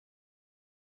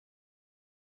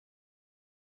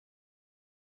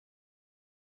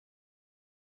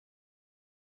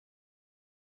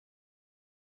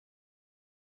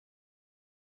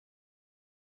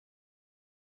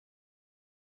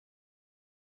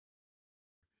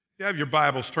You have your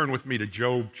Bibles, turn with me to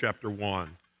Job chapter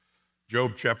 1.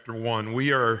 Job chapter 1.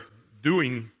 We are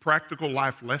doing practical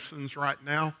life lessons right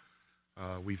now.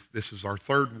 This is our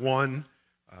third one.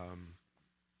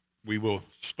 We will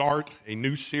start a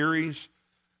new series.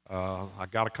 I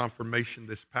got a confirmation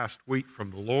this past week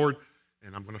from the Lord,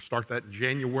 and I'm going to start that in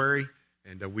January.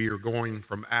 And we are going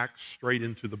from Acts straight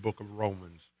into the book of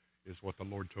Romans, is what the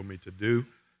Lord told me to do.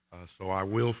 So I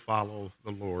will follow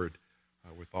the Lord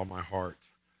with all my heart.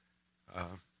 I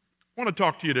want to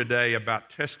talk to you today about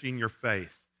testing your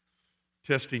faith.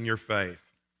 Testing your faith.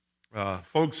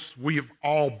 Folks, we have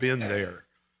all been there.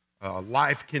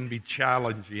 Life can be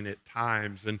challenging at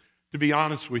times. And to be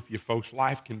honest with you, folks,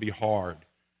 life can be hard.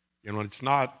 You know, it's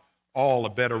not all a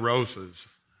bed of roses.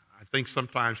 I think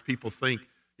sometimes people think,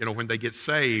 you know, when they get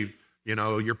saved, you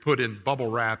know, you're put in bubble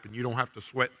wrap and you don't have to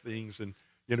sweat things and,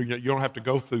 you know, you don't have to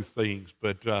go through things.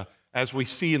 But as we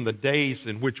see in the days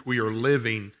in which we are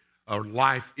living, our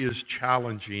life is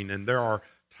challenging, and there are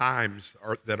times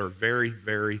that are very,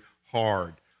 very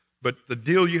hard. But the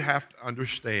deal you have to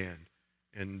understand,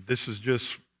 and this is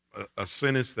just a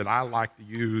sentence that I like to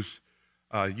use,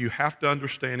 you have to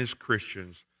understand as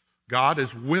Christians, God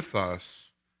is with us,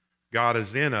 God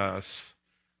is in us,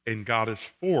 and God is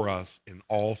for us in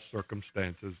all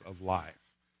circumstances of life.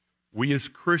 We as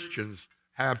Christians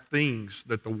have things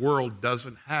that the world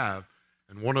doesn't have,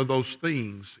 and one of those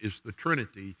things is the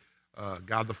Trinity,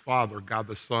 God the Father, God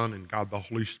the Son, and God the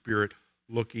Holy Spirit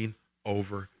looking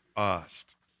over us.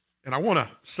 And I want to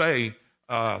say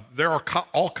there are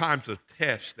all kinds of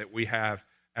tests that we have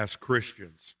as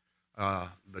Christians.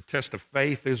 The test of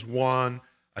faith is one,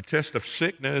 a test of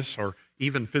sickness or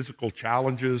even physical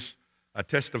challenges, a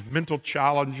test of mental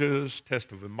challenges,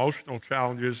 test of emotional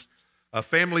challenges,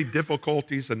 family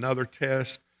difficulties, another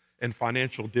test, and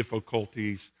financial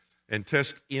difficulties, and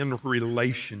tests in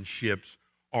relationships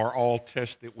are all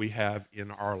tests that we have in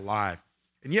our life.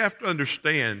 And you have to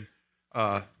understand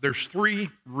there's three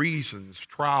reasons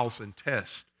trials and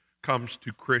tests comes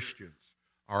to Christians,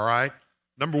 all right?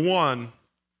 Number one,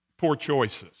 poor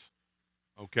choices,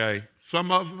 okay?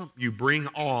 Some of them you bring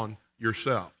on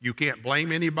yourself. You can't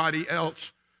blame anybody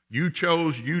else. You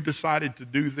decided to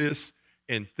do this,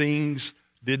 and things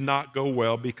did not go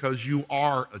well because you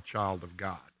are a child of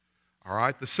God, all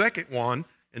right? The second one,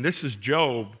 and this is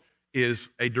Job, is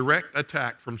a direct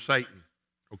attack from Satan,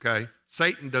 okay?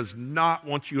 Satan does not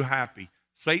want you happy.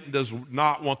 Satan does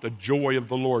not want the joy of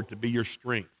the Lord to be your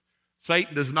strength.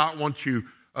 Satan does not want you,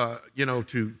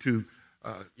 to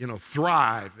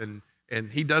thrive,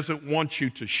 and he doesn't want you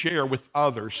to share with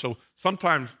others. So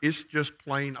sometimes it's just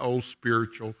plain old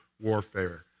spiritual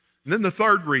warfare. And then the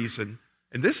third reason,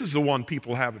 and this is the one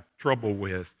people have trouble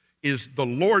with, is the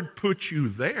Lord put you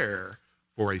there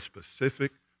for a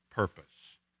specific purpose.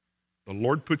 The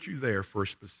Lord put you there for a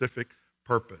specific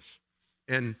purpose.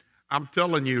 And I'm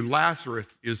telling you, Lazarus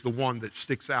is the one that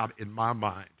sticks out in my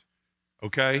mind.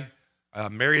 Okay?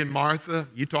 Mary and Martha,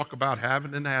 you talk about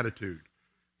having an attitude.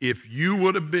 If you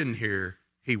would have been here,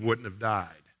 he wouldn't have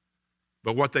died.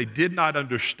 But what they did not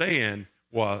understand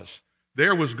was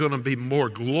there was going to be more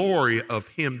glory of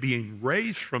him being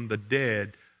raised from the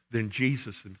dead than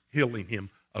Jesus and healing him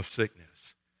of sickness.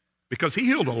 Because he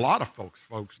healed a lot of folks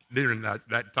during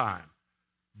that time.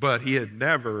 But he had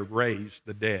never raised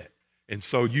the dead. And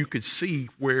so you could see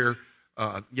where,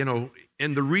 and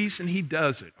the reason he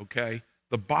does it, okay,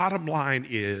 the bottom line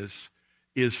is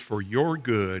for your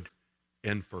good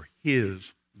and for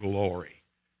his glory.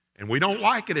 And we don't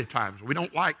like it at times. We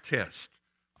don't like tests,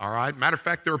 all right? Matter of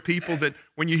fact, there are people that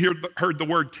when you heard the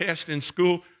word test in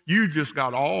school, you just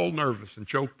got all nervous and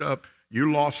choked up.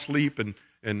 You lost sleep.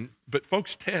 But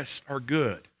folks, tests are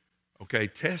good, okay?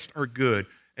 Tests are good.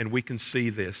 And we can see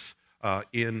this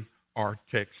in our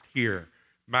text here.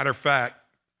 Matter of fact,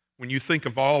 when you think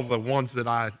of all the ones that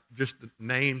I just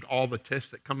named, all the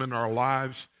tests that come in our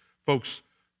lives, folks,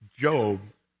 Job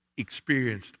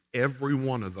experienced every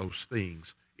one of those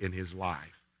things in his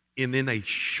life, and in a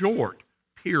short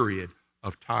period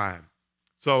of time.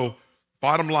 So,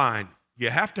 bottom line, you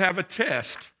have to have a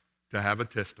test to have a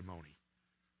testimony.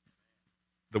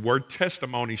 The word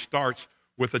testimony starts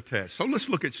with a test. So let's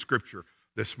look at Scripture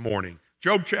this morning.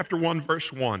 Job chapter 1,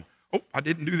 verse 1. Oh, I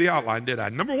didn't do the outline, did I?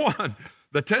 Number one,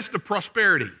 the test of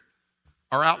prosperity.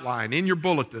 Our outline in your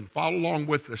bulletin. Follow along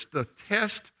with us. The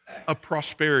test of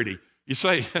prosperity. You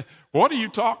say, what are you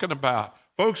talking about?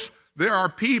 Folks, there are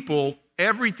people,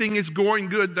 everything is going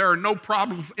good. There are no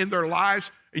problems in their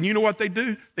lives. And you know what they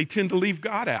do? They tend to leave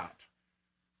God out.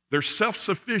 They're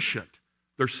self-sufficient.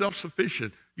 They're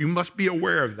self-sufficient. You must be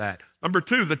aware of that. Number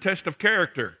two, the test of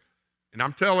character. And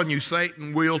I'm telling you,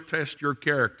 Satan will test your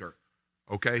character.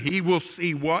 Okay? He will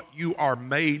see what you are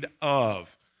made of.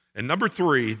 And number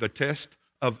 3, the test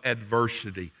of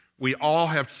adversity. We all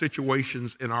have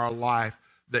situations in our life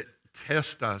that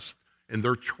test us, and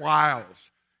they're trials.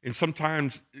 And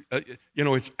sometimes,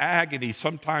 it's agony.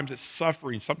 Sometimes it's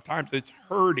suffering. Sometimes it's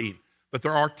hurting. But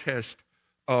there are tests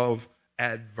of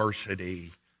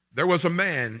adversity. There was a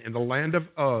man in the land of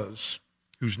Uz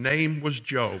whose name was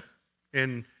Job.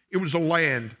 And it was a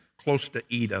land close to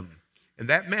Edom. And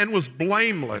that man was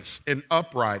blameless and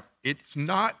upright. It's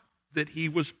not that he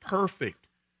was perfect,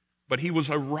 but he was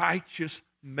a righteous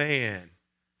man.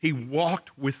 He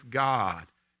walked with God.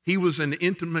 He was in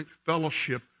intimate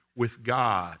fellowship with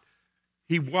God.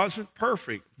 He wasn't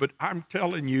perfect, but I'm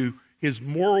telling you, his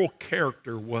moral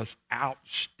character was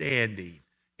outstanding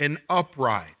and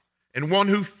upright, and one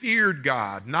who feared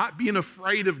God, not being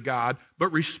afraid of God,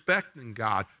 but respecting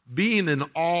God, being in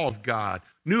awe of God,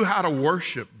 knew how to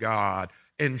worship God,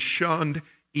 and shunned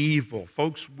evil.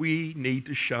 Folks, we need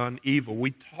to shun evil.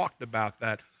 We talked about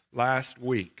that last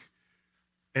week.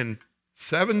 And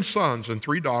 7 sons and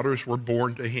 3 daughters were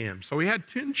born to him. So he had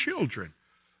 10 children.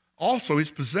 Also, his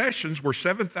possessions were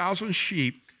 7,000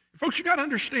 sheep. Folks, you got to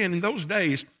understand, in those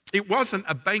days, it wasn't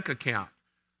a bank account.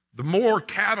 The more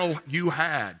cattle you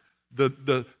had,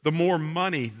 the more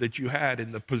money that you had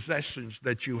and the possessions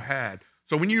that you had.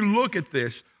 So when you look at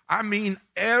this, I mean,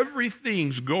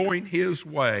 everything's going his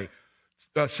way.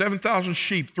 7,000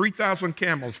 sheep, 3,000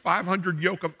 camels, 500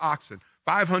 yoke of oxen,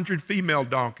 500 female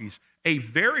donkeys, a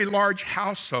very large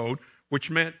household, which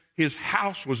meant his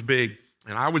house was big.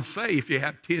 And I would say if you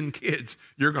have 10 kids,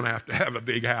 you're going to have a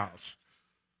big house.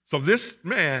 So this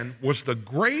man was the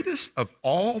greatest of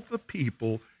all the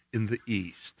people in the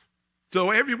East.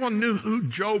 So everyone knew who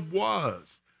Job was.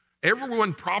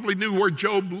 Everyone probably knew where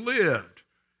Job lived.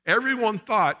 Everyone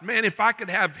thought, man, if I could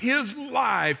have his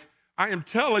life, I am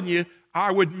telling you,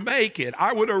 I would make it.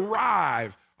 I would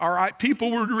arrive. All right,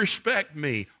 people would respect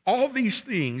me. All these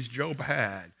things Job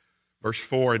had. Verse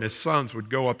 4, and his sons would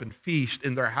go up and feast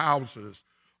in their houses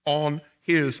on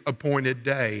his appointed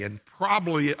day. And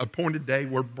probably appointed day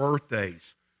were birthdays.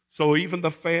 So even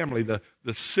the family, the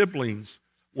siblings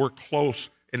were close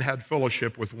and had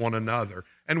fellowship with one another,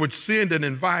 and would send and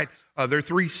invite their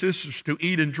 3 sisters to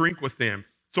eat and drink with them.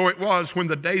 So it was when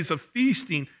the days of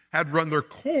feasting had run their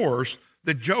course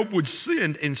that Job would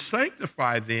send and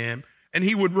sanctify them, and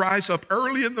he would rise up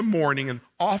early in the morning and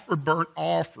offer burnt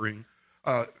offering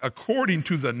according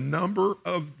to the number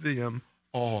of them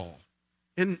all.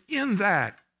 And in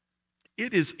that,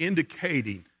 it is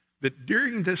indicating that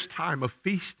during this time of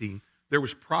feasting, there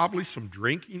was probably some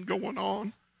drinking going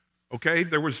on. Okay,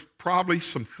 there was probably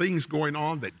some things going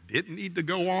on that didn't need to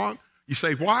go on. You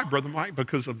say, why, Brother Mike?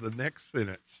 Because of the next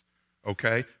sentence.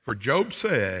 Okay, for Job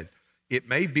said, it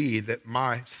may be that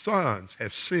my sons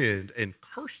have sinned and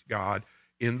cursed God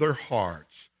in their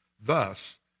hearts.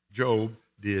 Thus, Job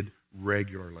did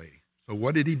regularly. So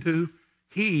what did he do?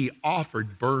 He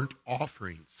offered burnt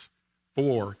offerings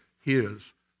for his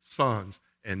sons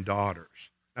and daughters.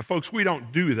 Now, folks, we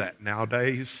don't do that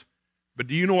nowadays. But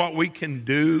do you know what we can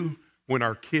do when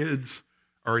our kids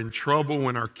are in trouble,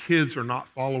 when our kids are not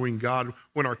following God,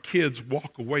 when our kids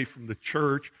walk away from the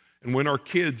church, and when our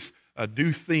kids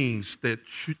do things that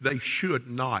they should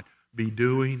not be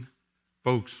doing?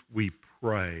 Folks, we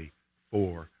pray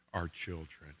for our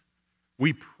children.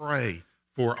 We pray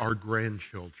for our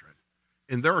grandchildren.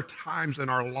 And there are times in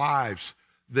our lives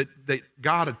that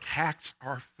God attacks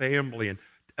our family and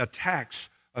attacks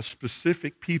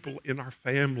specific people in our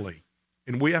family.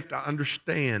 And we have to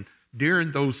understand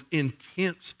during those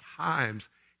intense times,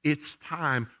 it's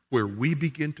time where we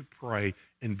begin to pray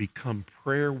and become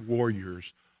prayer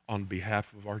warriors on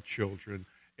behalf of our children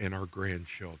and our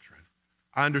grandchildren.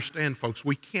 I understand, folks,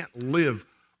 we can't live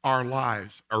our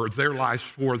lives or their lives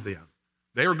for them.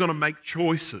 They are going to make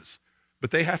choices, but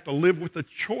they have to live with the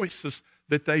choices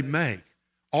that they make.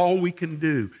 All we can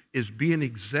do is be an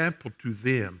example to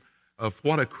them of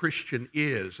what a Christian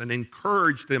is and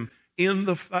encourage them in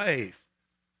the faith.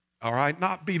 All right?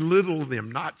 Not belittle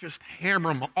them, not just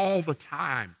hammer them all the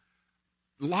time.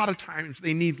 A lot of times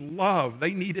they need love.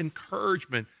 They need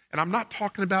encouragement. And I'm not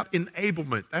talking about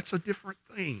enablement. That's a different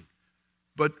thing.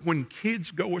 But when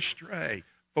kids go astray,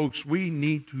 folks, we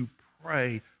need to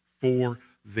pray for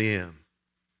them.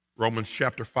 Romans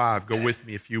chapter 5. Go with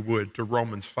me, if you would, to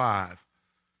Romans 5.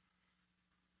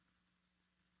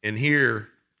 And here,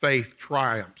 faith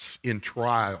triumphs in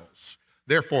trials.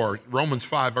 Therefore, Romans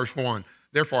 5, verse 1,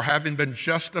 therefore, having been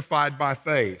justified by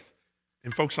faith,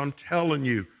 and folks, I'm telling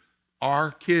you,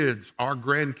 our kids, our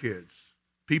grandkids,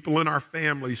 People in our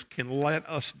families can let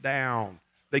us down.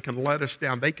 They can let us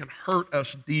down. They can hurt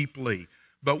us deeply.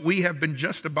 But we have been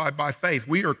justified by faith.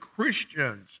 We are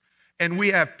Christians, and we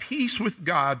have peace with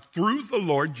God through the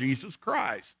Lord Jesus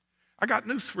Christ. I got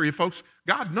news for you, folks.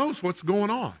 God knows what's going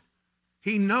on.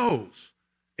 He knows.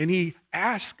 And He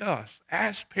asks us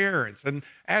as parents and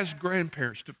as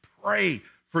grandparents to pray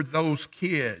for those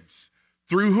kids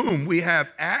through whom we have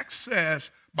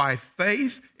access by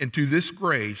faith into this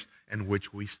grace in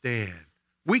which we stand.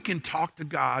 We can talk to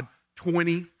God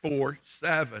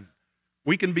 24/7.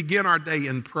 We can begin our day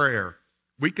in prayer.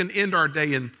 We can end our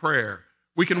day in prayer.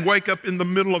 We can wake up in the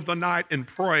middle of the night and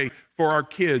pray for our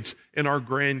kids and our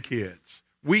grandkids.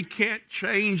 We can't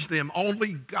change them.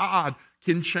 Only God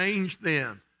can change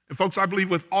them. And folks, I believe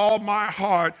with all my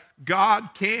heart,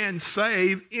 God can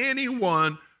save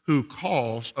anyone who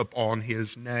calls upon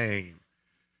His name.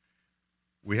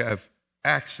 We have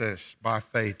access by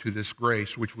faith to this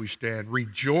grace which we stand.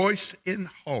 Rejoice in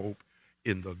hope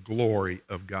in the glory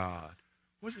of God.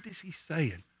 What is He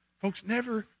saying? Folks,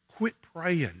 never quit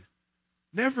praying.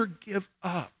 Never give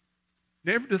up.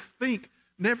 Never to think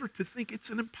it's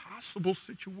an impossible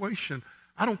situation.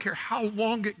 I don't care how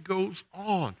long it goes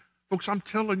on. Folks, I'm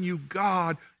telling you,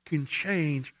 God can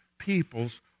change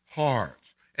people's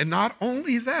hearts. And not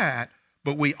only that,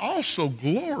 but we also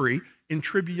glory in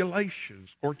tribulations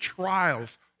or trials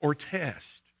or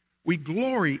tests. We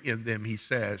glory in them, he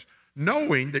says,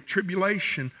 knowing that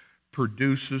tribulation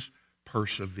produces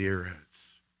perseverance.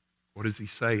 What is he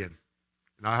saying?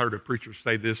 And I heard a preacher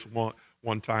say this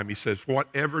one time. He says,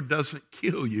 whatever doesn't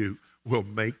kill you will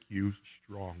make you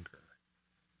stronger.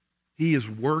 He is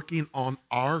working on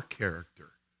our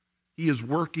character. He is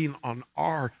working on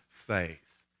our faith.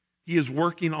 He is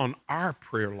working on our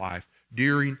prayer life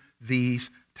during these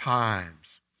times.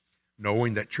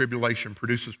 Knowing that tribulation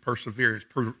produces perseverance.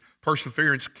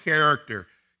 Perseverance, character.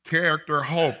 Character,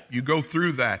 hope. You go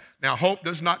through that. Now, hope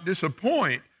does not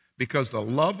disappoint because the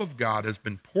love of God has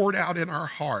been poured out in our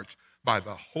hearts by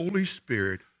the Holy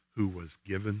Spirit who was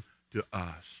given to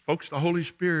us. Folks, the Holy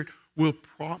Spirit will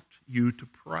prompt you to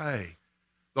pray.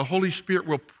 The Holy Spirit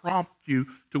will prompt you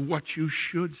to what you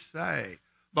should say.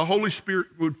 The Holy Spirit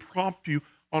would prompt you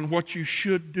on what you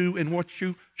should do and what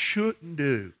you shouldn't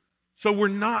do. So we're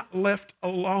not left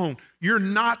alone. You're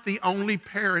not the only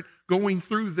parent going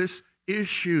through this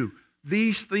issue.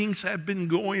 These things have been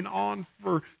going on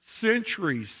for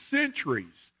centuries.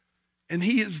 And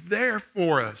He is there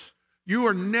for us. You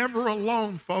are never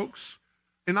alone, folks.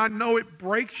 And I know it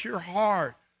breaks your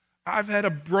heart. I've had a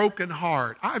broken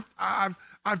heart.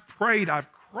 I've prayed,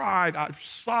 I've cried, I've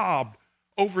sobbed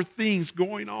over things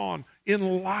going on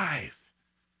in life.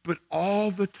 But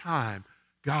all the time,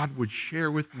 God would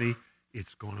share with me,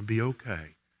 it's going to be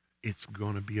okay. It's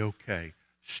going to be okay.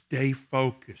 Stay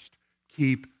focused.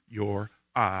 Keep your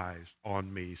eyes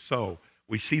on me. So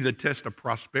we see the test of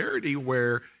prosperity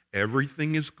where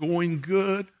everything is going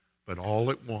good, but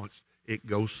all at once it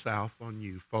goes south on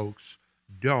you. Folks,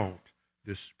 don't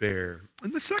despair.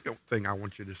 And the second thing I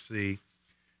want you to see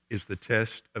is the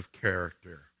test of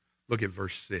character. Look at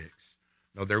verse 6.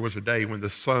 Now there was a day when the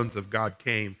sons of God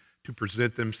came to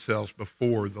present themselves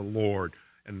before the Lord.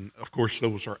 And of course,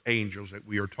 those are angels that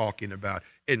we are talking about.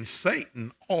 And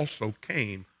Satan also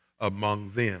came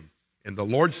among them. And the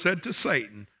Lord said to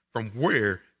Satan, from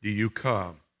where do you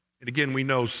come? And again, we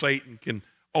know Satan can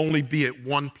only be at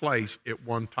one place at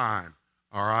one time.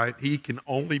 All right? He can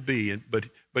only be,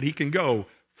 but he can go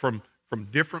from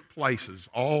different places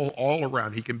all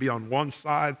around. He can be on one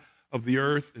side of the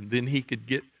earth, and then he could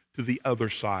get to the other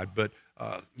side. But,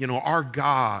 our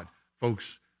God,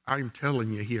 folks, I'm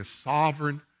telling you, He is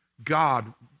sovereign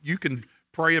God. You can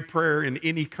pray a prayer in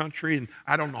any country, and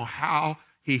I don't know how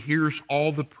He hears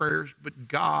all the prayers, but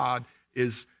God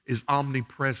is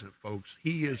omnipresent, folks.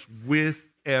 He is with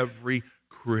every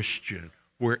Christian,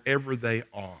 wherever they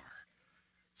are.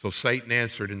 So Satan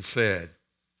answered and said,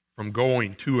 from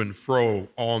going to and fro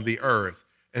on the earth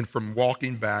and from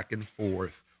walking back and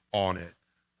forth on it.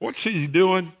 What's he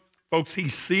doing? Folks,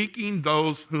 he's seeking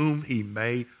those whom he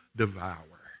may devour.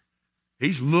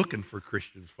 He's looking for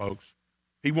Christians, folks.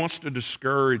 He wants to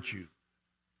discourage you.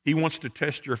 He wants to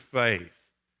test your faith.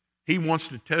 He wants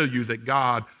to tell you that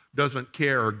God doesn't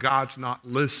care or God's not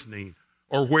listening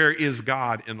or where is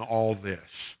God in all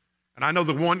this. And I know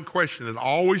the one question that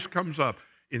always comes up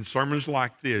in sermons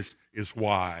like this is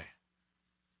why?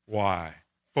 Why?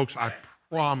 Folks, I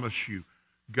promise you,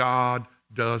 God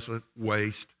doesn't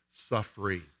waste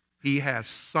suffering. He has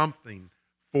something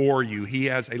for you. He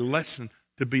has a lesson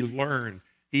to be learned.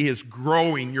 He is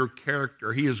growing your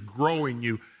character. He is growing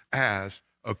you as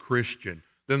a Christian.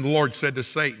 Then the Lord said to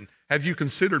Satan, have you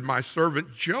considered my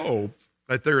servant Job,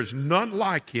 that there is none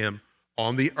like him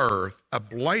on the earth, a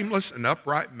blameless and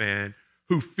upright man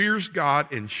who fears God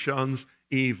and shuns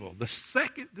evil? The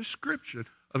second description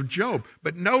of Job.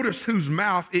 But notice whose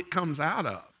mouth it comes out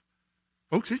of.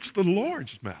 Folks, it's the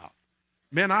Lord's mouth.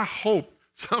 Man, I hope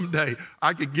someday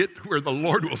I could get to where the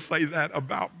Lord will say that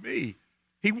about me.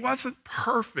 He wasn't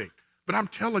perfect, but I'm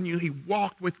telling you, he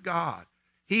walked with God.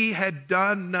 He had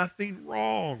done nothing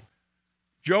wrong.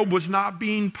 Job was not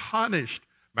being punished.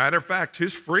 Matter of fact,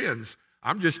 his friends,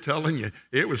 I'm just telling you,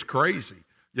 it was crazy.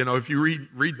 If you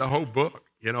read the whole book,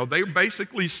 they're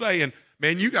basically saying,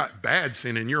 man, you got bad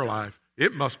sin in your life.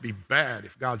 It must be bad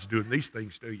if God's doing these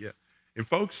things to you. And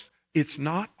folks, it's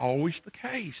not always the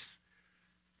case.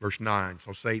 Verse 9,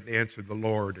 so Satan answered the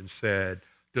Lord and said,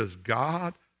 does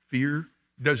Job fear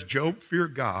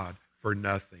God for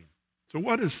nothing? So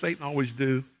what does Satan always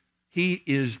do? He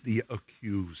is the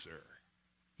accuser.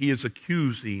 He is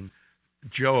accusing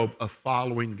Job of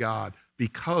following God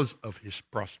because of his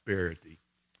prosperity,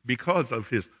 because of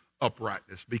his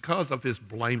uprightness, because of his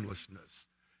blamelessness.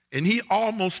 And he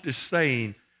almost is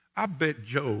saying, I bet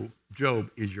Job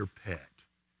is your pet.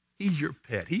 He's your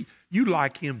pet. You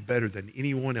like him better than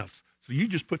anyone else. So you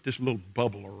just put this little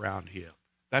bubble around him.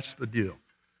 That's the deal.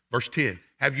 Verse 10,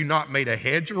 have you not made a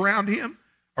hedge around him,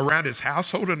 around his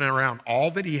household, and around all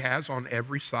that he has on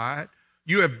every side?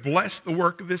 You have blessed the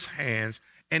work of his hands,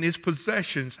 and his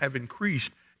possessions have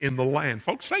increased in the land.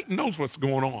 Folks, Satan knows what's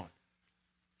going on.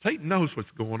 Satan knows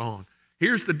what's going on.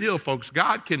 Here's the deal, folks.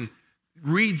 God can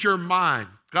read your mind.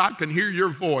 God can hear your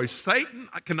voice. Satan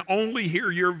can only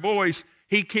hear your voice.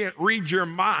 He can't read your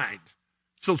mind.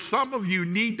 So some of you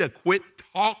need to quit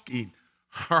talking,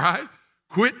 all right?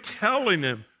 Quit telling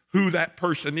him who that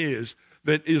person is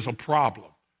that is a problem,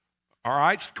 all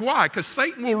right? Why? Because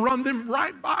Satan will run them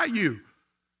right by you.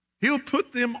 He'll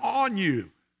put them on you.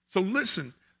 So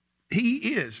listen,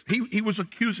 he was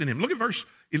accusing him. Look at verse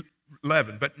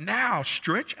 11. But now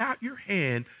stretch out your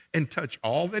hand and touch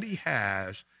all that he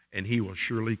has, and he will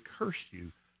surely curse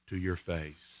you to your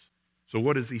face. So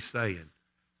what is he saying?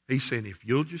 He's saying, if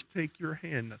you'll just take your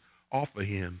hand off of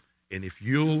him, and if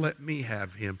you'll let me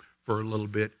have him for a little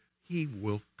bit, he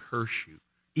will curse you.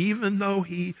 Even though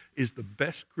he is the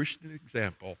best Christian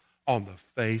example on the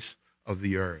face of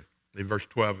the earth. In verse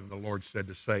 12, and the Lord said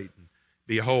to Satan,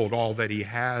 behold, all that he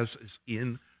has is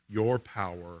in your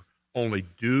power. Only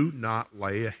do not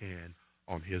lay a hand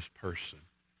on his person.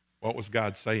 What was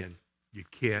God saying? You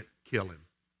can't kill him.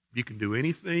 You can do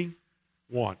anything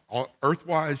you want.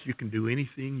 Earthwise, you can do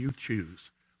anything you choose,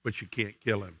 but you can't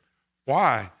kill him.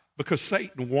 Why? Because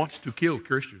Satan wants to kill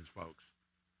Christians, folks.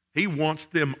 He wants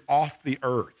them off the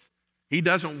earth. He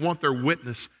doesn't want their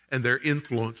witness and their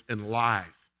influence in life.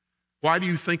 Why do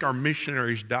you think our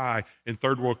missionaries die in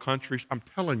third world countries? I'm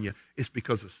telling you, it's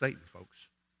because of Satan, folks.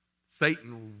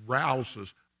 Satan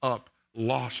rouses up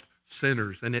lost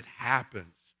sinners, and it happens.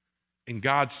 And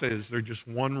God says there's just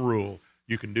one rule.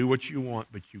 You can do what you want,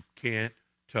 but you can't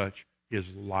touch his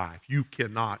life. You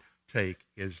cannot take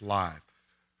his life.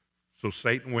 So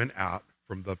Satan went out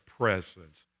from the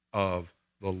presence of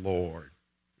the Lord.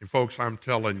 And folks, I'm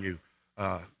telling you,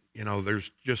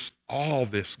 there's just all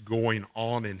this going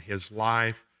on in his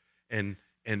life. And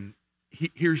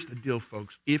here's the deal,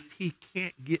 folks. If he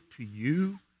can't get to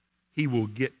you, he will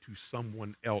get to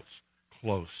someone else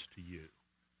close to you.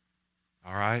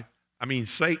 All right? I mean,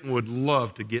 Satan would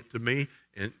love to get to me.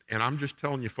 And I'm just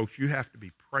telling you, folks, you have to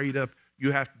be prayed up.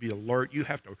 You have to be alert. You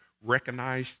have to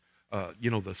recognize,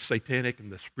 the satanic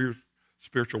and the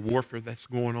spiritual warfare that's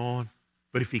going on.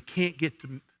 But if he can't get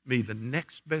to me, the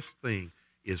next best thing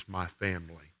is my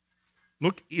family.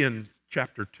 Look in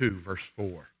chapter 2, verse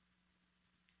 4.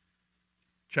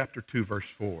 Chapter 2, verse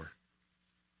 4.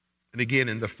 And again,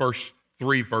 in the first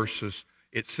 3 verses,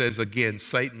 it says again,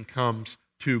 Satan comes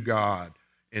to God.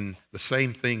 And the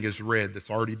same thing is read that's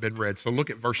already been read. So look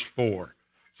at verse 4.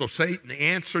 So Satan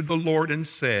answered the Lord and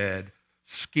said,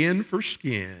 skin for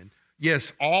skin.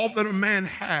 Yes, all that a man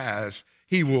has,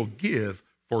 he will give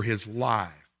for his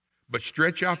life. But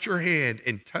stretch out your hand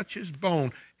and touch his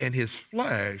bone and his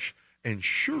flesh, and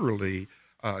surely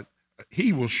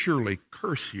he will surely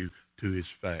curse you to his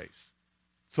face.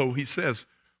 So he says,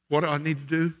 what do I need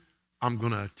to do? I'm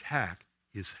going to attack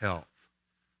his health.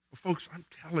 Well, folks, I'm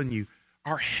telling you,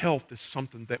 our health is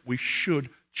something that we should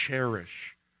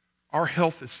cherish. Our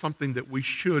health is something that we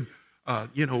should,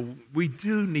 we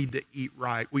do need to eat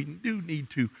right. We do need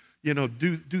to,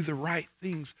 do the right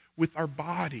things with our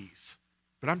bodies.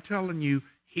 But I'm telling you,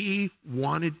 he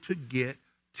wanted to get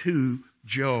to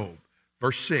Job.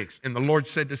 Verse 6, and the Lord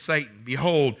said to Satan,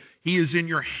 behold, he is in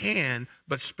your hand,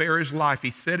 but spare his life.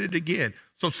 He said it again.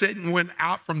 So Satan went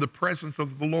out from the presence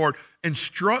of the Lord and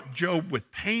struck Job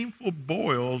with painful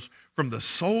boils from the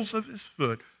soles of his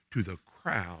foot to the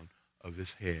crown of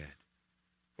his head.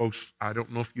 Folks, I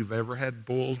don't know if you've ever had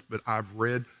boils, but I've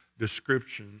read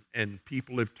description, and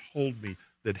people have told me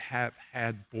that have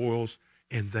had boils,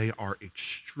 and they are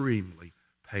extremely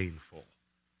painful.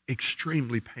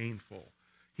 Extremely painful.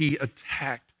 He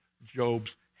attacked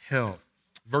Job's health.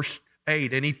 Verse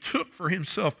 8, and he took for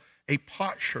himself a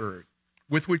potsherd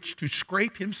with which to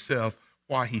scrape himself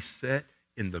while he sat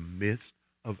in the midst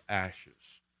of ashes.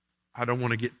 I don't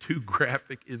want to get too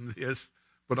graphic in this,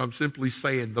 but I'm simply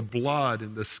saying the blood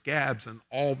and the scabs and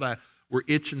all that were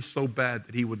itching so bad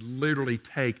that he would literally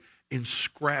take and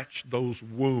scratch those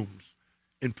wounds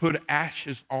and put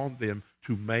ashes on them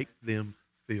to make them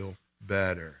feel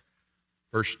better.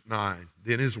 Verse 9,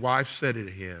 then his wife said to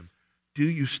him, do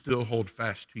you still hold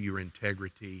fast to your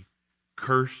integrity?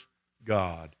 Curse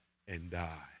God and die.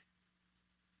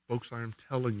 Folks, I am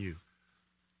telling you,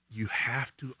 you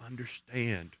have to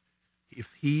understand, if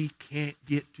he can't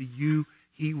get to you,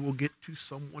 he will get to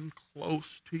someone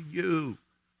close to you.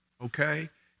 Okay?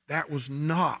 That was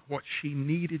not what she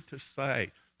needed to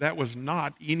say. That was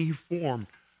not any form,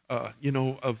 of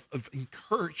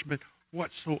encouragement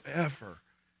whatsoever.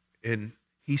 And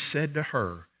he said to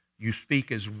her, you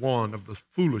speak as one of the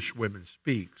foolish women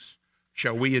speaks.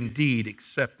 Shall we indeed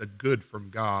accept the good from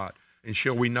God, and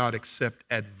shall we not accept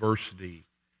adversity?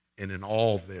 And in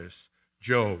all this,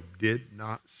 Job did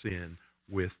not sin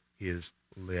with his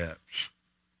lips.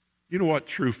 You know what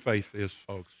true faith is,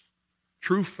 folks?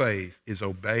 True faith is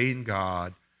obeying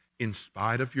God in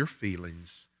spite of your feelings,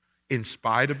 in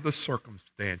spite of the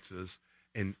circumstances,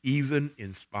 and even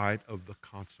in spite of the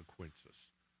consequences.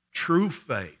 True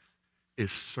faith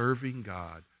is serving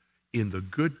God in the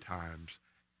good times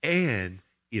and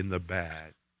in the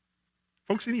bad.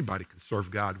 Folks, anybody can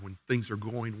serve God when things are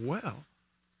going well.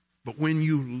 But when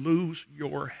you lose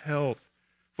your health,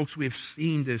 folks, we have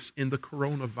seen this in the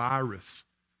coronavirus.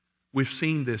 We've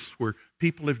seen this where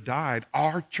people have died.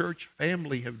 Our church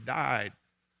family have died.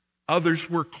 Others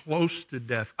were close to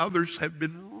death. Others have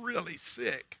been really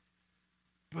sick.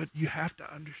 But you have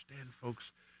to understand,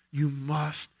 folks, you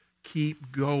must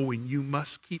keep going. You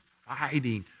must keep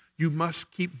fighting. You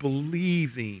must keep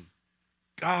believing.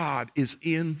 God is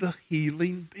in the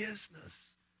healing business.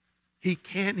 He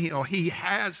can heal. He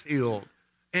has healed.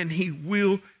 And he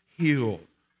will heal.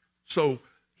 So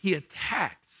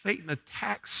Satan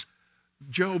attacks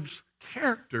Job's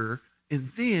character,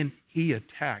 and then he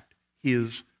attacked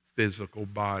his physical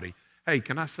body. Hey,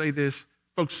 can I say this?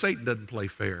 Folks, Satan doesn't play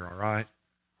fair, all right?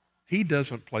 He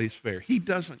doesn't play fair. He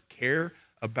doesn't care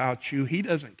about you. He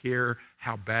doesn't care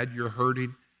how bad you're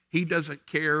hurting. He doesn't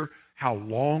care how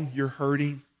long you're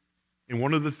hurting. And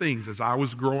one of the things, as I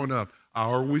was growing up, I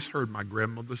always heard my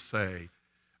grandmother say,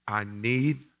 I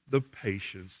need the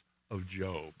patience of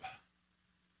Job.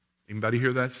 Anybody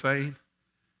hear that saying?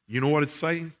 You know what it's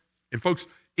saying? And folks,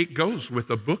 it goes with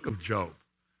the book of Job.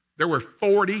 There were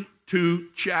 42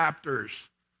 chapters,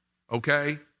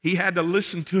 okay? He had to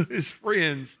listen to his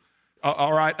friends,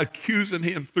 accusing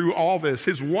him through all this.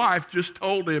 His wife just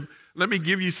told him, let me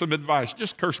give you some advice.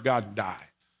 Just curse God and die.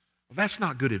 Well, that's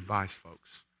not good advice, folks.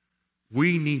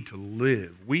 We need to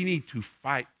live. We need to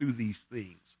fight through these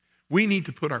things. We need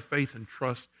to put our faith and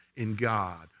trust in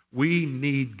God. We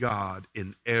need God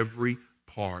in every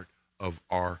part of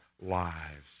our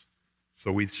lives.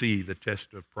 So we see the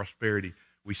test of prosperity.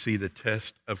 We see the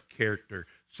test of character.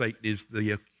 Satan is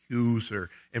the accuser.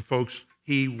 And folks,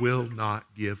 he will not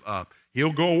give up.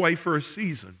 He'll go away for a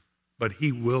season, but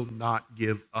he will not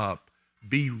give up.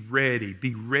 Be ready.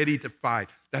 Be ready to fight.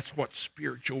 That's what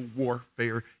spiritual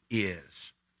warfare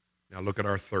is. Now look at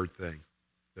our third thing.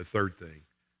 The third thing.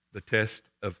 The test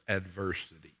of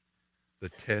adversity. The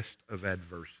test of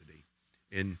adversity.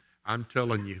 And I'm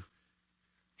telling you,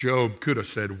 Job could have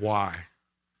said why.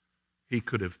 He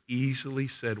could have easily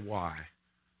said why,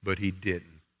 but he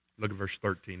didn't. Look at verse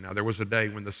 13. Now there was a day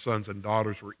when the sons and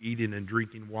daughters were eating and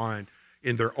drinking wine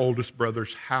in their oldest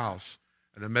brother's house.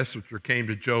 And a messenger came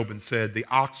to Job and said, the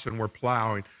oxen were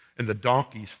plowing and the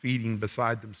donkeys feeding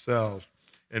beside themselves.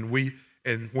 And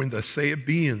when the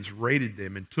Sabaeans raided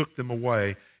them and took them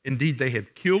away, indeed they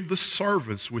have killed the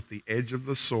servants with the edge of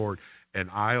the sword, and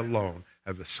I alone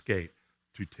have escaped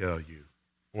to tell you.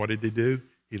 What did he do?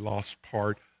 He lost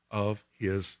part of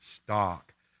his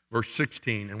stock. Verse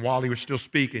 16, and while he was still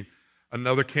speaking,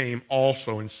 another came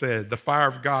also and said, the fire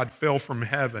of God fell from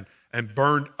heaven and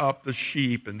burned up the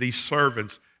sheep and these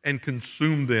servants and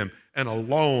consumed them, and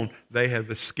alone they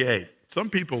have escaped. Some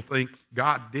people think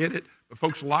God did it, but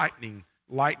folks, lightning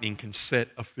can set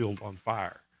a field on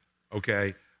fire.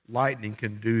 Okay? Lightning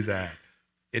can do that.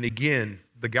 And again,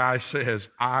 the guy says,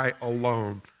 I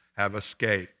alone have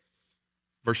escaped.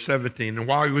 Verse 17, and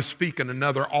while he was speaking,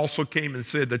 another also came and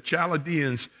said, the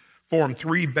Chaldeans formed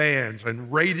 3 bands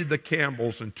and raided the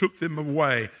camels and took them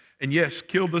away. And yes,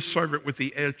 killed the servant with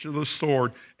the edge of the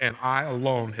sword, and I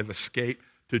alone have escaped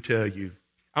to tell you.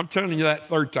 I'm telling you that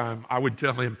third time, I would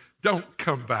tell him, don't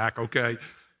come back, okay?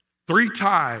 3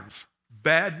 times,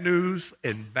 bad news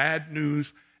and bad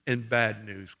news and bad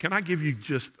news. Can I give you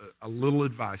just a little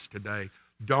advice today?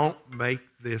 Don't make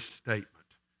this statement.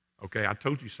 Okay, I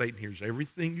told you Satan hears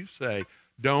everything you say.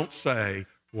 Don't say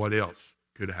what else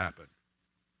could happen.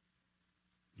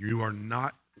 You are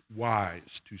not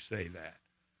wise to say that.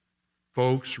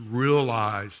 Folks,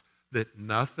 realize that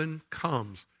nothing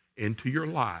comes into your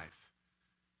life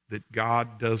that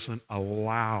God doesn't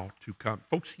allow to come.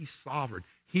 Folks, He's sovereign.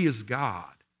 He is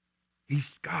God. He's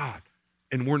God.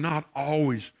 And we're not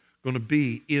always going to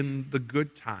be in the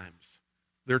good times.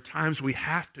 There are times we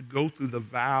have to go through the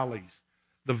valleys.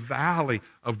 The valley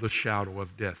of the shadow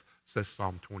of death, says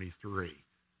Psalm 23.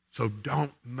 So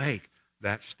don't make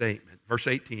that statement. Verse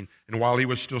 18, and while he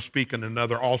was still speaking,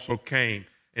 another also came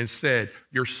and said,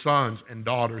 your sons and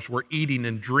daughters were eating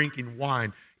and drinking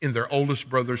wine in their oldest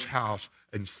brother's house.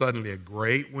 And suddenly a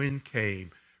great wind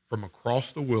came from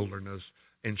across the wilderness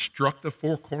and struck the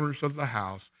 4 corners of the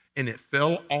house, and it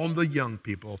fell on the young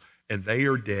people, and they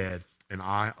are dead, and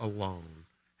I alone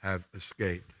have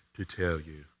escaped to tell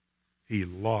you. He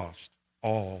lost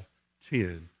all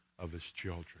 10 of his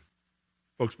children.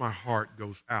 Folks, my heart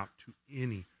goes out to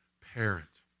any parent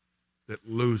that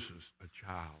loses a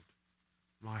child.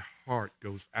 My heart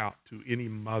goes out to any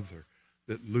mother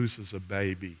that loses a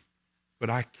baby. But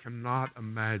I cannot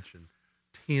imagine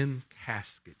 10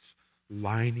 caskets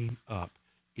lining up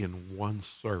in one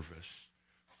service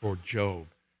for Job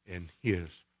and his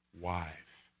wife.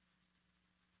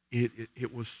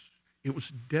 It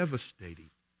was devastating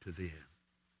to them.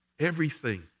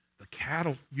 Everything, the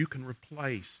cattle you can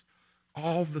replace,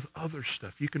 all the other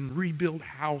stuff. You can rebuild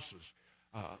houses.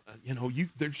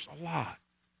 There's a lot.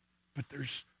 But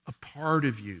there's a part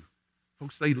of you.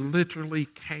 Folks, they literally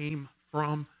came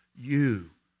from you.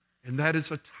 And that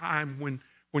is a time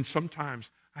when sometimes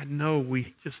I know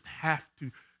we just have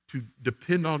to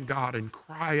depend on God and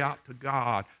cry out to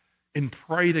God and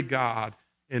pray to God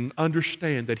and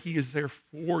understand that He is there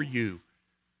for you.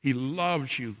 He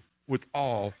loves you with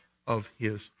all of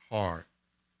His heart.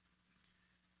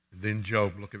 And then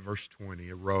Job, look at verse 20,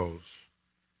 arose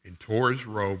and tore his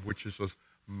robe, which is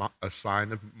a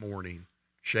sign of mourning,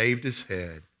 shaved his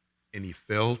head, and he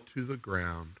fell to the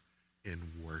ground and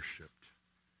worshiped.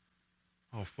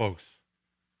 Oh, folks,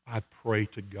 I pray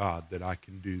to God that I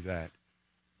can do that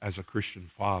as a Christian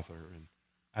father and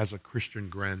as a Christian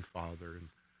grandfather. And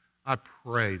I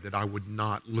pray that I would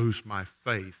not lose my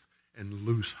faith and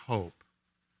lose hope.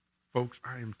 Folks,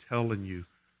 I am telling you,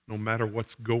 no matter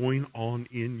what's going on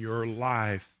in your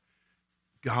life,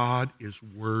 God is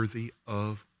worthy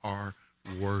of our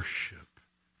worship.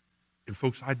 And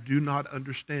folks, I do not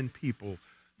understand people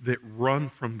that run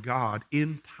from God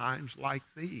in times like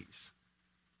these.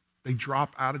 They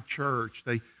drop out of church.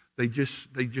 They just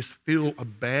feel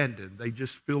abandoned. They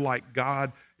just feel like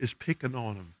God is picking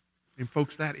on them. And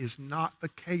folks, that is not the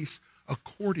case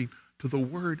according to the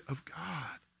Word of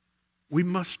God. We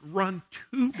must run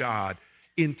to God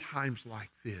in times like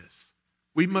this.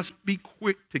 We must be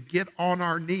quick to get on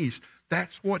our knees.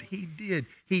 That's what he did.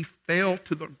 He fell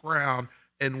to the ground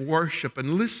and worshiped.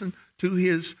 And listen to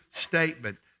his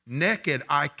statement. Naked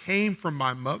I came from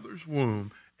my mother's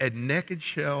womb, and naked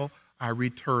shall I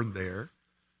return there.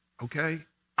 Okay?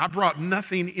 I brought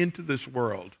nothing into this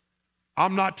world.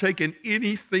 I'm not taking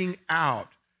anything out.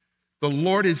 The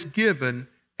Lord has given,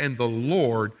 and the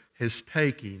Lord has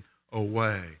taken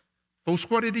away. Folks,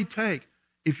 what did he take?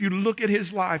 If you look at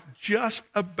his life, just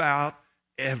about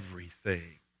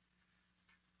everything.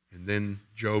 And then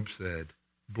Job said,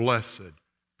 blessed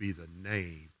be the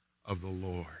name of the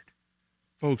Lord.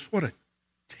 Folks, what a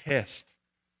test.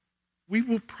 We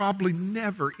will probably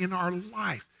never in our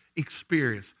life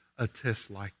experience a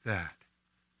test like that.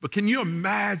 But can you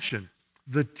imagine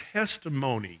the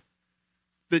testimony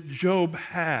that Job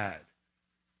had?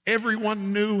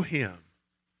 Everyone knew him.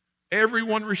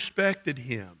 Everyone respected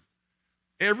him.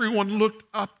 Everyone looked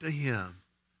up to him.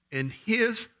 And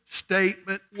his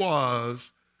statement was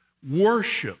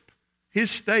worship. His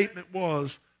statement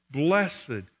was,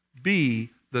 blessed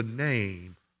be the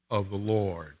name of the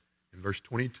Lord. In verse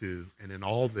 22, and in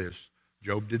all this,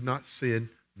 Job did not sin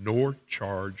nor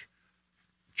charge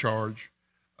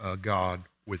God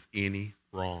with any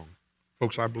wrong.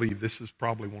 Folks, I believe this is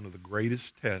probably one of the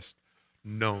greatest tests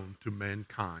known to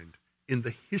mankind in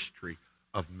the history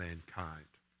of mankind.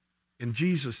 And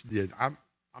Jesus did. I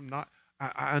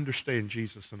understand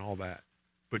Jesus and all that,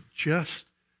 but just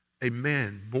a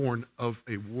man born of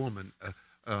a woman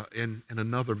and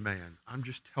another man, I'm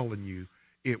just telling you,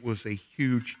 it was a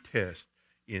huge test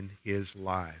in his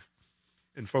life.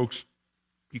 And folks,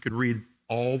 you can read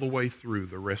all the way through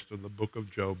the rest of the book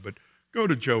of Job, but go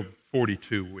to Job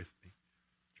 42 with me.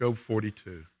 Job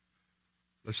 42.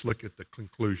 Let's look at the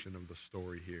conclusion of the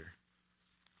story here.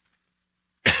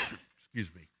 Excuse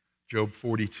me. Job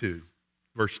 42,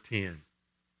 verse 10.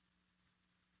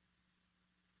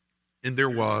 And there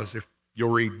was, if you'll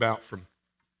read about from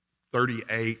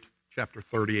 38, chapter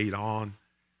 38 on,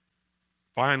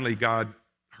 finally God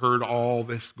heard all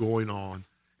this going on.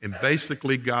 And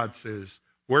basically God says,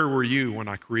 where were you when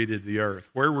I created the earth?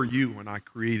 Where were you when I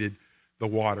created the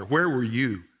water? Where were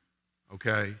you?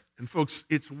 Okay? And folks,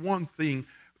 it's one thing.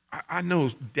 I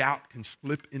know doubt can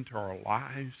slip into our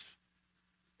lives,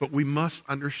 but we must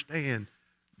understand,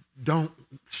 don't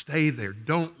stay there.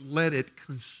 Don't let it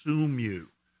consume you.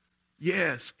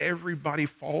 Yes, everybody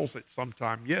falls at some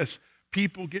time. Yes,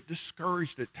 people get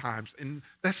discouraged at times, and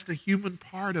that's the human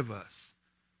part of us.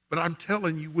 But I'm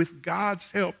telling you, with God's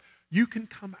help, you can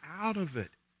come out of it.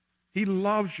 He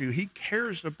loves you. He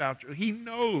cares about you. He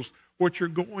knows what you're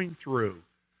going through.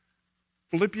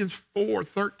 Philippians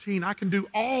 4:13, I can do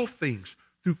all things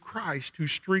through Christ who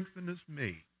strengthens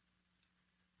me.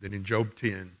 Then in Job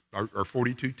 10, or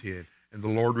 42:10, and the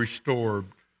Lord restored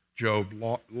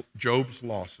Job's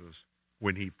losses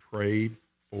when he prayed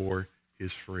for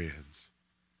his friends.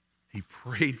 He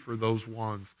prayed for those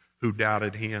ones who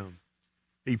doubted him.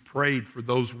 He prayed for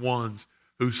those ones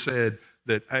who said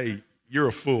that, hey, you're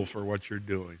a fool for what you're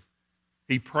doing.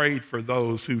 He prayed for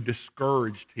those who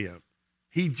discouraged him.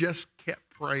 He just kept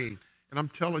praying. And I'm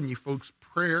telling you, folks,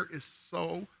 prayer is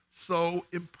so, so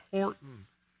important.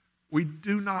 We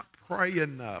do not pray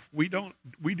enough. We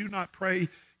do not pray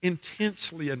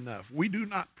intensely enough. We do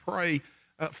not pray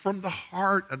from the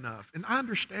heart enough. And I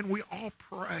understand we all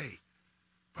pray.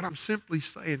 But I'm simply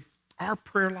saying our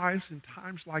prayer lives in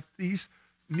times like these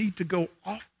need to go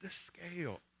off the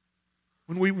scale.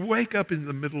 When we wake up in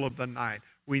the middle of the night,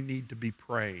 we need to be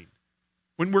praying.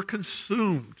 When we're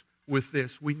consumed with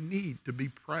this, we need to be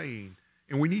praying.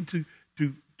 And we need to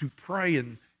pray,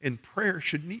 and prayer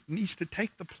needs to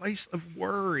take the place of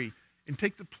worry and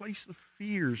take the place of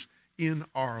fears in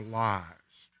our lives.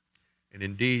 And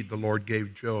indeed, the Lord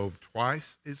gave Job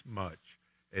twice as much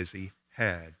as he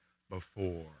had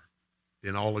before.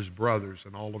 Then all his brothers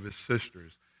and all of his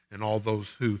sisters and all those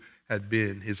who had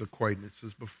been his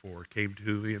acquaintances before came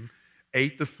to him,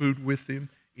 ate the food with him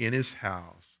in his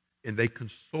house, and they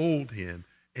consoled him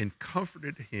and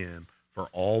comforted him for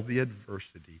all the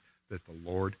adversity that the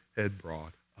Lord had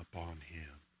brought upon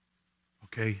him.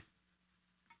 Okay?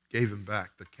 Gave him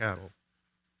back the cattle,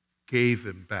 gave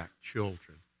him back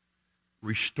children,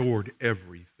 restored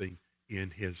everything in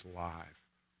his life.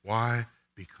 Why?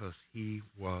 Because he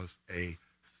was a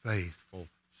faithful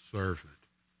servant.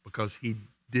 Because he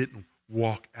didn't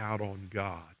walk out on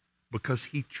God. Because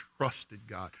he trusted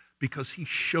God. Because he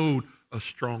showed a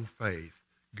strong faith.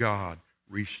 God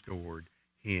restored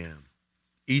him.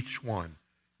 Each one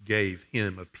gave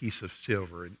him a piece of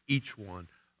silver, and each one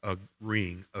a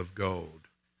ring of gold.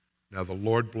 Now the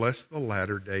Lord blessed the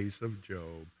latter days of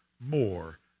Job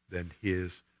more than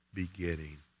his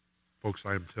beginning. Folks,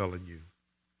 I am telling you,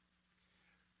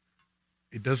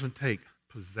 it doesn't take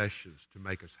possessions to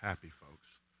make us happy, folks.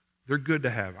 They're good to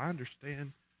have. I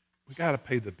understand. We got to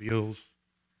pay the bills.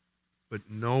 But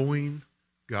knowing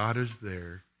God is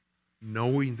there,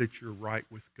 knowing that you're right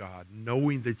with God,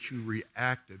 knowing that you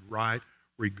reacted right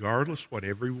regardless what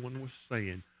everyone was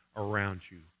saying around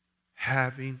you,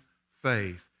 having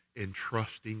faith and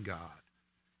trusting God.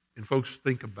 And folks,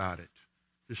 think about it.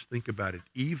 Just think about it.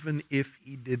 Even if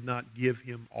he did not give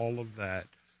him all of that,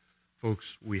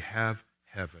 folks, we have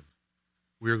heaven.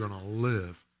 We're going to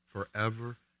live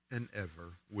forever and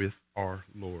ever with our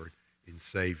Lord and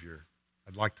Savior.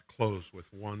 I'd like to close with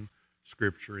one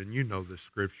scripture, and you know this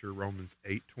scripture, Romans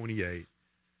 8:28.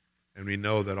 And we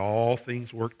know that all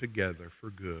things work together for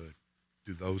good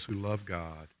to those who love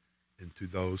God and to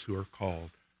those who are called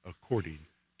according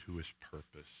to his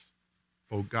purpose.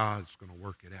 Oh, God's going to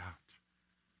work it out.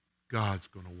 God's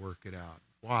going to work it out.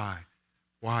 Why?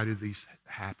 Why do these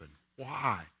happen?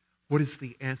 Why? What is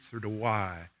the answer to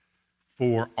why?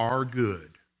 For our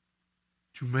good,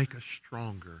 to make us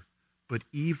stronger, but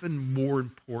even more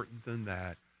important than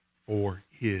that, for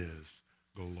His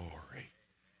glory.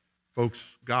 Folks,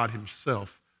 God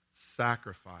Himself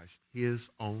sacrificed His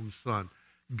own Son.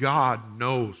 God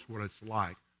knows what it's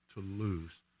like to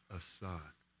lose a son.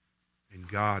 And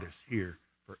God is here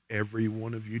for every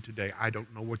one of you today. I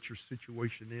don't know what your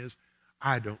situation is.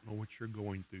 I don't know what you're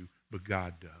going through, but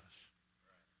God does.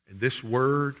 And this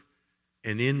word,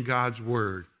 and in God's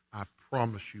word, I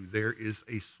promise you, there is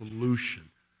a solution.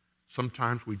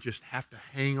 Sometimes we just have to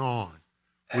hang on.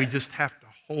 We just have to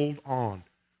hold on.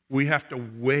 We have to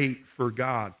wait for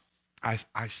God. I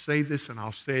say this and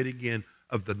I'll say it again.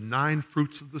 Of the 9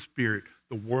 fruits of the Spirit,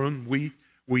 the one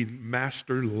we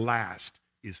master last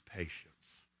is patience.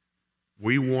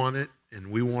 We want it,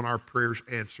 and we want our prayers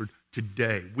answered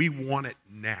today. We want it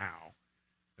now.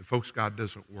 And folks, God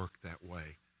doesn't work that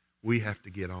way. We have to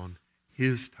get on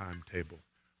His timetable.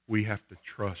 We have to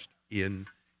trust in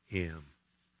Him.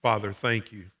 Father,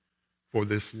 thank you for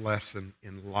this lesson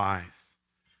in life.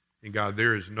 And God,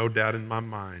 there is no doubt in my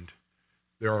mind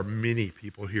there are many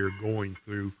people here going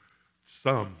through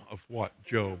some of what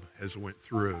Job has went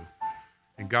through.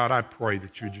 And God, I pray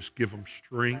that you would just give them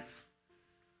strength.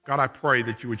 God, I pray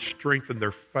that you would strengthen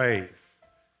their faith.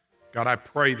 God, I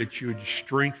pray that you would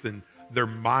strengthen their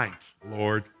might,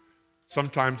 Lord.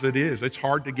 Sometimes it is. It's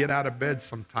hard to get out of bed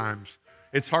sometimes.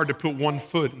 It's hard to put one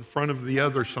foot in front of the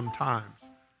other sometimes.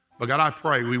 But God, I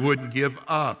pray we wouldn't give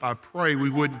up. I pray we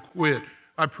wouldn't quit.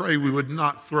 I pray we would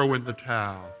not throw in the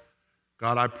towel.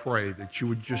 God, I pray that you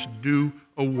would just do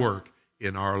a work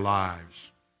in our lives.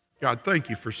 God, thank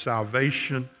you for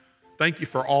salvation. Thank you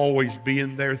for always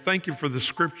being there. Thank you for the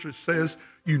scripture that says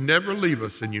you never leave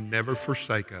us and you never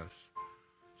forsake us.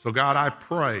 So God, I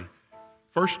pray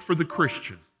first for the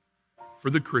Christian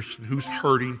who's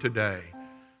hurting today.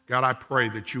 God, I pray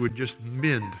that you would just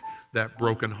mend that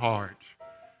broken heart.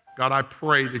 God, I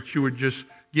pray that you would just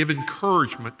give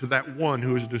encouragement to that one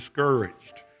who is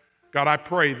discouraged. God, I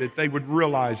pray that they would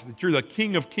realize that you're the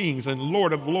King of Kings and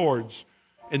Lord of Lords,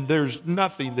 and there's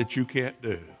nothing that you can't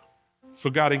do. So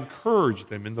God, encourage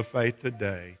them in the faith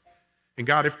today. And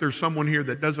God, if there's someone here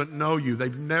that doesn't know you,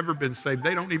 they've never been saved,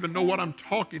 they don't even know what I'm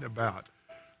talking about.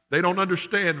 They don't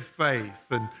understand faith.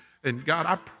 And God,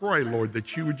 I pray, Lord,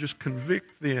 that you would just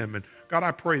convict them. And God,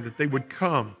 I pray that they would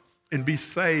come and be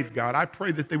saved, God. I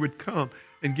pray that they would come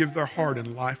and give their heart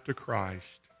and life to Christ.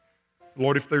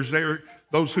 Lord, if there's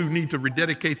those who need to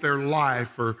rededicate their life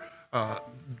or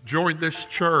join this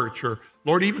church or,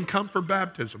 Lord, even come for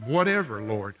baptism, whatever,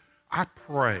 Lord, I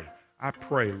pray,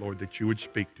 Lord, that you would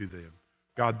speak to them.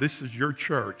 God, this is your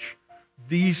church.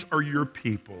 These are your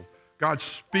people. God,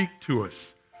 speak to us.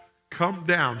 Come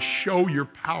down. Show your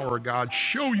power, God.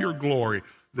 Show your glory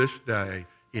this day.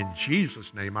 In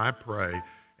Jesus' name I pray.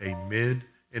 Amen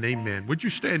and amen. Would you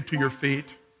stand to your feet?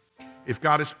 If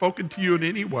God has spoken to you in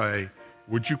any way,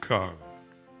 would you come?